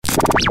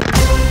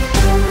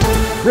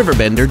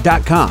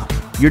Riverbender.com,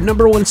 your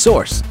number one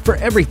source for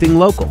everything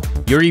local.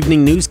 Your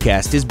evening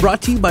newscast is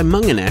brought to you by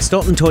Mungenast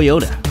Alton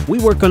Toyota. We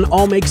work on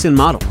all makes and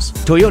models.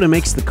 Toyota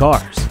makes the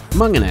cars.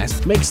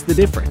 Mungenast makes the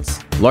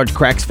difference. Large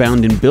cracks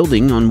found in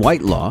building on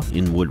Whitelaw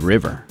in Wood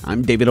River.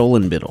 I'm David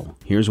Olenbittle.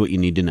 Here's what you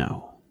need to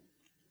know.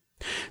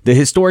 The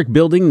historic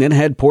building that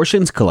had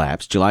portions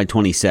collapse July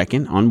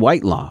 22nd on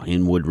Whitelaw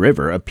in Wood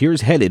River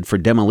appears headed for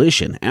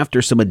demolition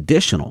after some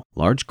additional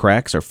large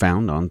cracks are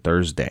found on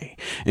Thursday.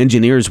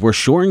 Engineers were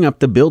shoring up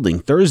the building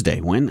Thursday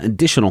when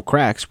additional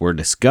cracks were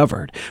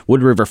discovered.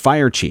 Wood River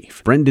Fire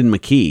Chief Brendan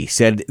McKee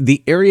said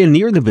the area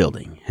near the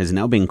building has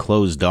now been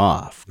closed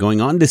off, going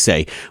on to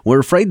say, "We're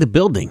afraid the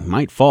building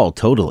might fall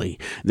totally.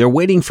 They're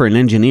waiting for an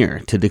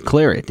engineer to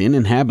declare it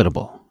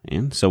uninhabitable,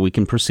 and so we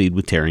can proceed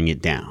with tearing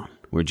it down.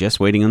 We're just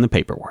waiting on the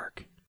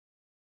paperwork."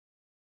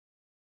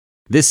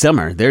 This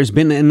summer, there's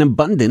been an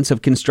abundance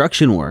of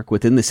construction work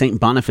within the St.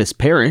 Boniface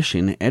Parish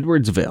in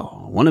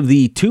Edwardsville. One of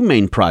the two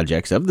main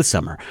projects of the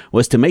summer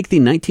was to make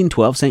the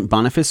 1912 St.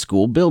 Boniface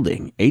School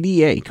building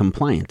ADA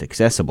compliant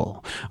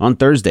accessible. On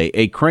Thursday,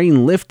 a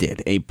crane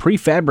lifted a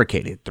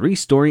prefabricated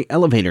 3-story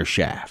elevator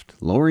shaft,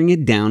 lowering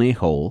it down a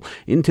hole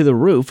into the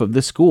roof of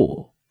the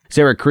school.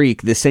 Sarah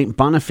Creek, the St.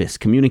 Boniface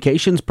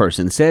communications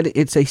person, said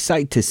it's a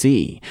sight to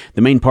see.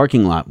 The main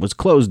parking lot was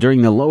closed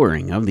during the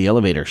lowering of the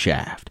elevator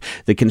shaft.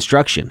 The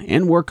construction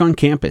and work on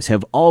campus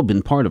have all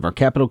been part of our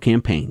capital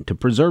campaign to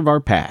preserve our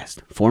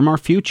past, form our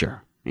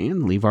future,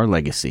 and leave our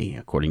legacy,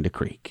 according to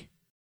Creek.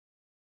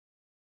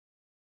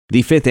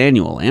 The 5th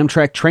annual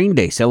Amtrak Train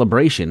Day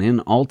celebration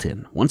in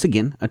Alton once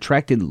again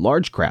attracted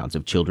large crowds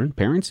of children,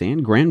 parents,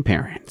 and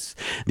grandparents.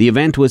 The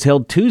event was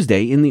held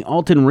Tuesday in the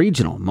Alton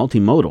Regional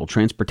Multimodal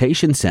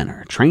Transportation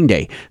Center. Train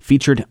Day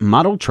featured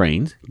model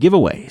trains,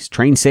 giveaways,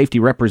 train safety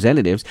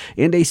representatives,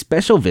 and a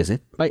special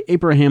visit by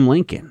Abraham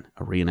Lincoln,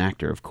 a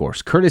reenactor, of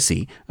course,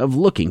 courtesy of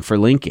Looking for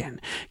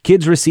Lincoln.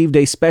 Kids received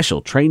a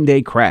special Train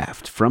Day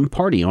craft from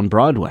Party on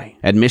Broadway.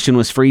 Admission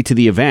was free to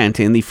the event,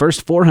 and the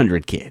first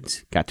 400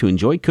 kids got to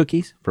enjoy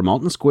cookies from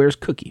Alton Square's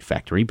Cookie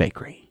Factory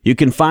Bakery. You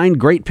can find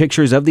great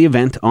pictures of the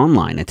event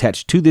online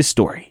attached to this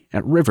story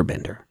at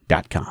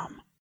riverbender.com.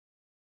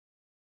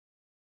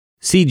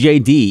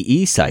 CJD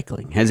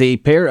E-Cycling has a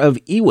pair of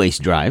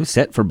e-waste drives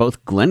set for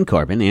both Glen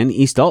Carbon and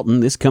East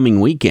Alton this coming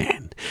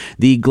weekend.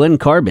 The Glen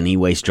Carbon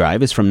e-waste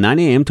drive is from 9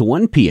 a.m. to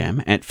 1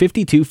 p.m. at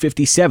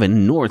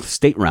 5257 North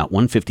State Route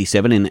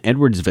 157 in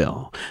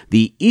Edwardsville.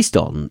 The East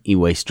Alton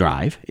e-waste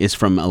drive is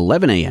from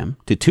 11 a.m.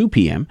 to 2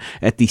 p.m.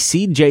 at the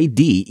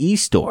CJD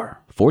E-Store,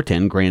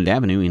 410 Grand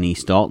Avenue in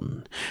East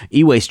Alton.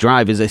 E-Waste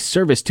Drive is a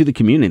service to the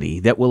community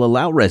that will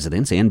allow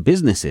residents and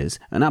businesses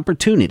an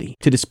opportunity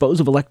to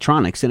dispose of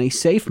electronics in a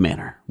safe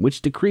manner,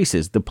 which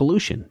decreases the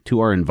pollution to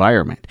our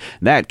environment.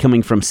 That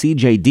coming from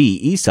CJD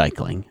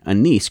E-Cycling,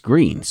 Anise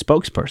Green,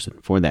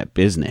 spokesperson for that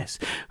business.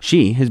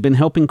 She has been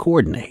helping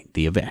coordinate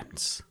the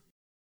events.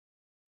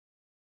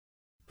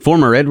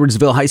 Former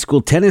Edwardsville High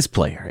School tennis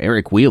player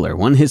Eric Wheeler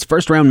won his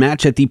first-round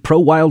match at the Pro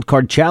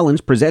Wildcard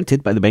Challenge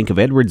presented by the Bank of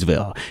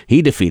Edwardsville.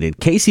 He defeated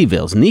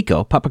Caseyville's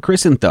Nico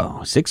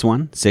Papachrysantho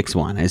 6-1,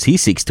 6-1 as he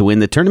seeks to win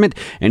the tournament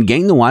and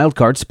gain the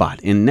wildcard spot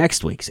in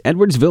next week's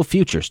Edwardsville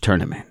Futures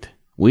Tournament.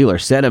 Wheeler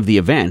said of the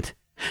event,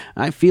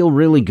 "I feel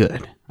really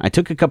good. I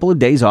took a couple of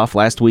days off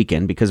last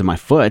weekend because of my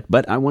foot,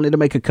 but I wanted to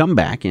make a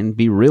comeback and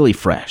be really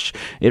fresh.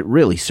 It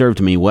really served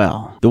me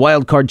well." The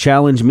Wildcard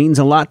Challenge means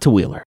a lot to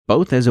Wheeler,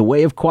 both as a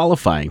way of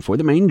qualifying for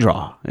the main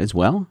draw, as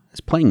well as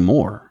playing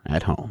more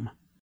at home.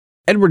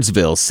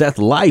 Edwardsville's Seth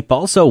Leip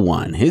also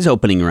won his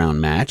opening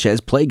round match as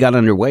play got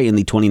underway in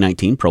the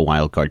 2019 Pro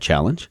Wildcard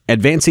Challenge,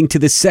 advancing to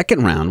the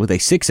second round with a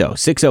 6-0,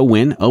 6-0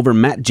 win over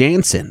Matt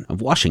Jansen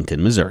of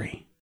Washington,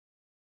 Missouri.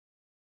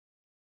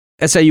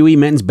 SIUE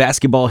men's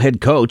basketball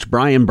head coach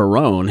Brian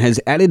Barone has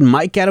added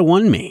Mike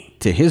Adewunmi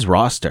to his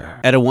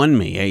roster.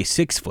 Adewunmi, a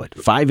 6-foot,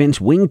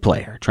 5-inch wing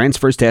player,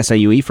 transfers to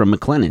SIUE from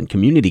McLennan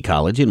Community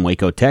College in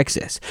Waco,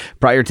 Texas.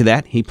 Prior to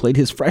that, he played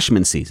his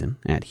freshman season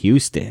at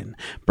Houston.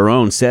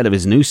 Barone said of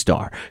his new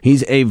star,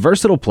 "He's a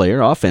versatile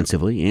player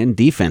offensively and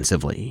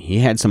defensively. He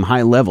had some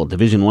high-level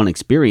Division I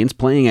experience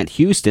playing at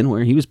Houston,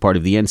 where he was part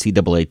of the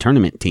NCAA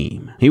tournament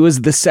team. He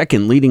was the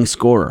second leading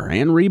scorer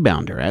and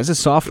rebounder as a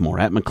sophomore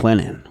at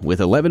McLennan, with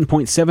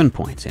 11.7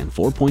 points and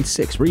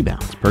 4.6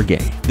 rebounds per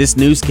game." This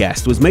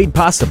newscast was made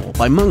possible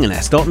by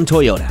Mungenast Alton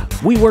Toyota.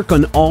 We work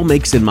on all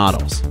makes and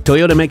models.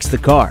 Toyota makes the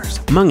cars.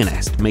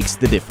 Mungenast makes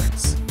the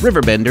difference.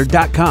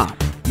 Riverbender.com,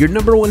 your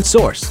number one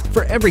source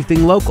for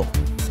everything local.